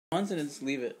once and then just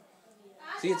leave it.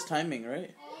 See, it's timing,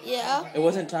 right? Yeah. It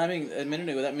wasn't timing a minute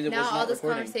ago. That means it was Now not all this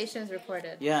recording. conversation is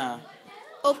recorded. Yeah.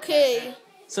 Okay.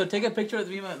 So take a picture of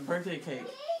me my birthday cake.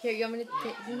 Here, you want me to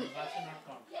take?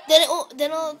 Then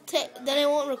it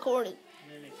won't record it.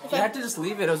 You have to just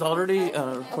leave it. It was already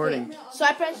recording. So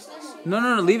I press this.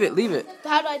 No, leave it, leave it.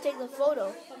 How do I take the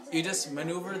photo? You just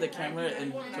maneuver the camera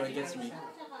and so it gets me.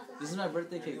 This is my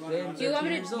birthday cake. Today I'm Do you want 13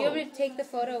 me years to? old. You want me to take the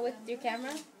photo with your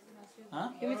camera? Huh?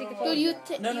 You want me to take the photo? Dude, you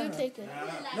No. take it.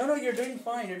 No, you're doing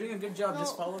fine. You're doing a good job.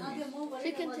 Just follow me.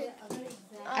 She can take.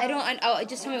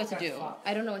 Just tell me what to do.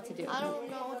 I don't know what to do. I don't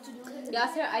know what to do.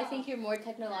 Yasser, I think you're more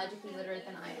technologically literate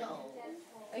than I am.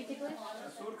 Are you ticklish?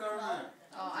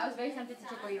 Oh, I was very tempted to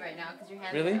tickle you right now because your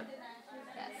hands. Really? Are up.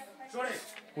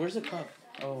 Yes. Where's the cup?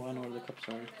 Oh, I know where the cups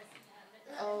are.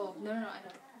 Oh, no, I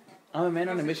don't. I'm a man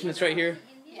on a mission. It's right here.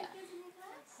 Yeah.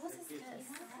 What's this?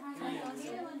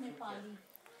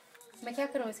 मैं क्या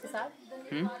करूँ इसके साथ? What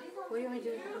do you want me to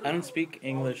do? I don't speak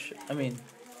English. I mean,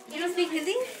 You don't speak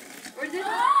Hindi? Or did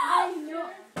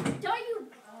Don't you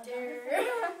dare.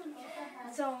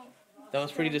 So. that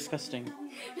was pretty disgusting.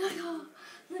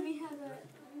 Let me have it.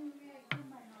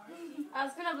 I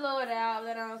was gonna blow it out,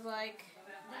 then I was like.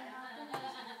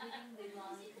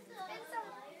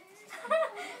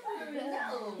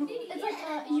 It's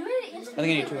like you really. I think I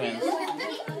need two hands.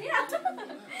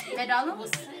 मैं डालूं?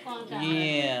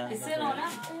 Yeah.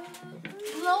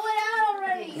 Blow it out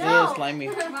already. It's a little slimy.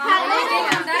 I'll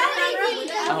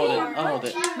hold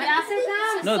it.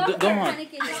 No, don't want. Happy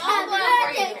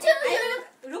birthday to you.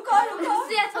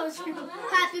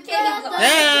 Happy birthday.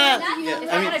 Yeah.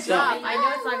 It's I not mean, gonna stop. drop. I know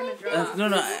it's not gonna drop. No.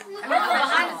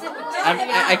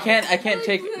 I can't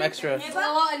take extra.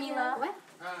 What?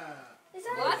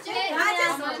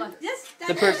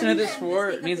 The person who this for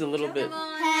needs a little bit.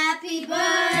 Happy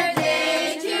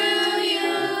birthday to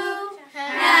you.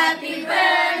 Happy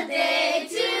birthday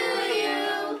to you.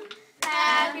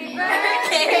 Happy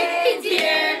birthday,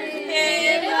 dear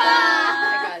Eva.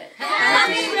 I got it.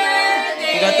 Happy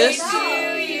birthday You got this? to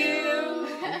you.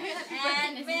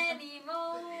 And many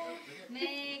more.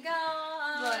 May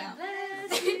God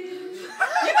bless you.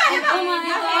 Oh my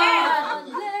God.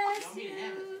 Bless you.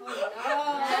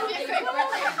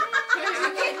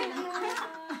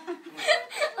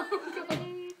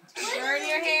 Burn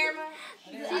your hair, Mom.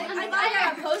 I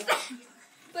gotta post that.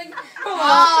 Like,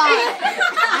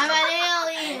 I'm an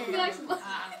alien.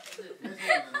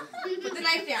 put the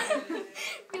knife down.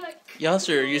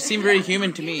 Yasser, you seem very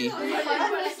human to me.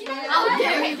 How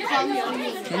dare you call me on me?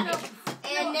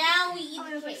 And now we eat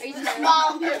the cake.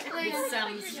 Small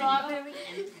with strawberry.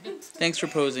 Thanks for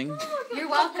posing. You're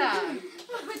welcome.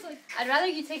 I'd rather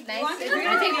you take nice. If you're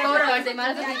gonna take photos, they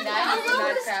might as well take nice and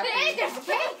not crappy.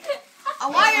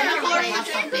 Why are you recording and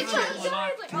take pictures?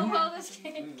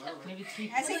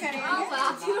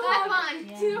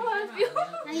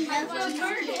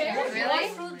 Really?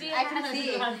 I can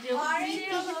see.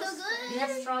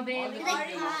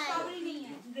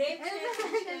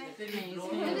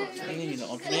 I need to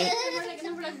alternate.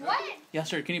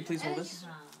 Yasser, can you please hold this?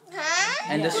 Huh?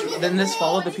 And just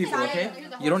follow the people, okay?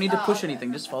 You don't need to push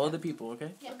anything. Just follow the people,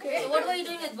 okay? So what were you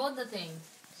doing with both the things?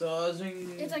 So I was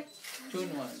doing It's like 2 in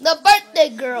 1. the birthday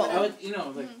I girl was,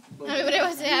 like. Everybody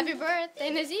was saying happy birthday,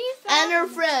 Nazifa. and her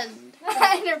friend.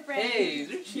 And her friend. Hey,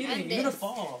 you're cheating. You're gonna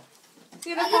fall.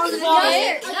 No, I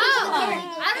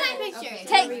don't like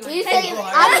pictures. He's taking.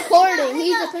 I'm recording.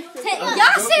 He's a picture.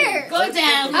 Yasser! Go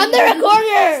down. I'm the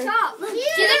recorder. Stop.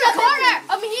 She's a recorder.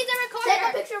 I mean, he's a recorder. Take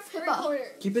a picture of Hippo.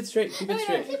 Keep it straight. Keep it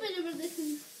straight.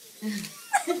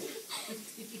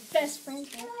 Best friend.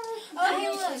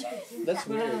 That's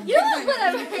weird. You look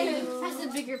whatever. That's a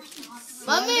bigger piece.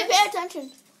 Mommy, pay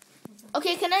attention.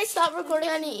 Okay, can I stop recording?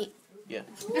 I need to eat. Yeah.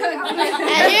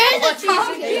 And here's the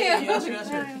cheesecake.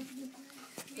 Yasser.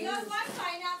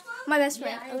 My best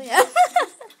friend. Oh, yeah.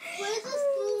 Where's the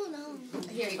spoon?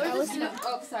 Here you go.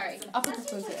 Oh, sorry. I'll put the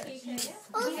spoons here. It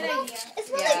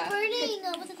smells Yeah. like burning.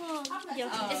 What's it called?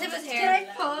 Is it with hair?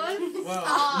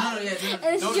 Wow. No, yeah.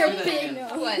 It's Don't your do that. big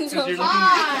nose. What? Because you're looking.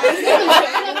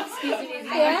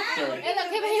 Sorry. It's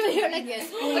okay, but you're like this.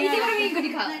 What do you think I'm going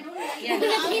to call it?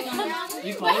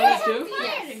 You follow that too?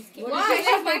 Why?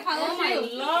 Oh my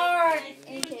lord.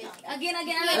 Again.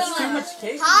 That's too much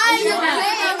cake. Hi,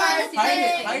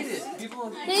 Hide it. People.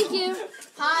 Thank you.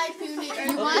 Hi, Puni.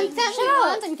 You want that? Shut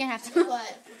up. You can have some.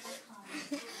 What?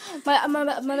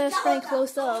 My best friend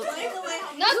close up.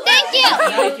 No, thank you.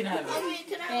 Now you can have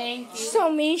it. Thank you. Show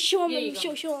me. Show me.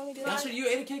 Show me. Yasser, you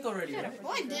ate a cake already, right?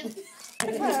 Oh, I did.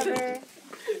 Whatever.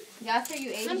 Yeah, after you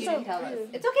ate, I'm you so didn't tell us. rude.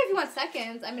 It's okay if you want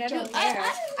seconds. I mean, I don't Dude, care.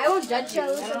 I won't judge you.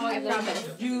 I promise.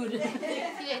 Dude.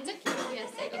 Yeah, it's okay. Yeah,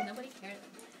 second. Nobody cares.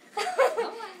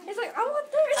 It's like, I want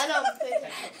thirst. I know.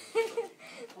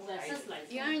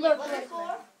 You aren't Look,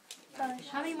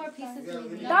 How many more pieces do you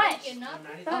need? Done.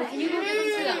 Can you move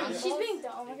it to the She's being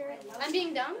dumb. Look at her. I'm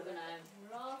being dumb?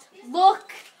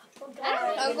 Look.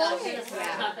 Oh, go ahead.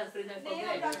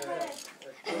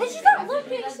 She's not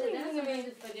looking. She's looking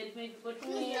at me.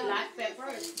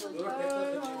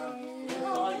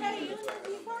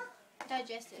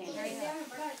 Digest it. Hurry up.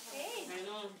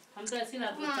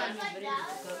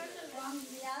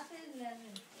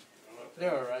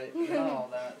 They're alright. Not all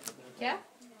that. Yeah?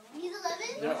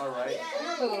 They're alright.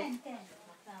 Who?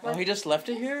 Oh, he just left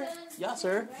it here? Yeah,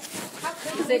 sir. How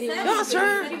could you? Yeah,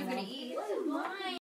 sir. He said he was gonna eat.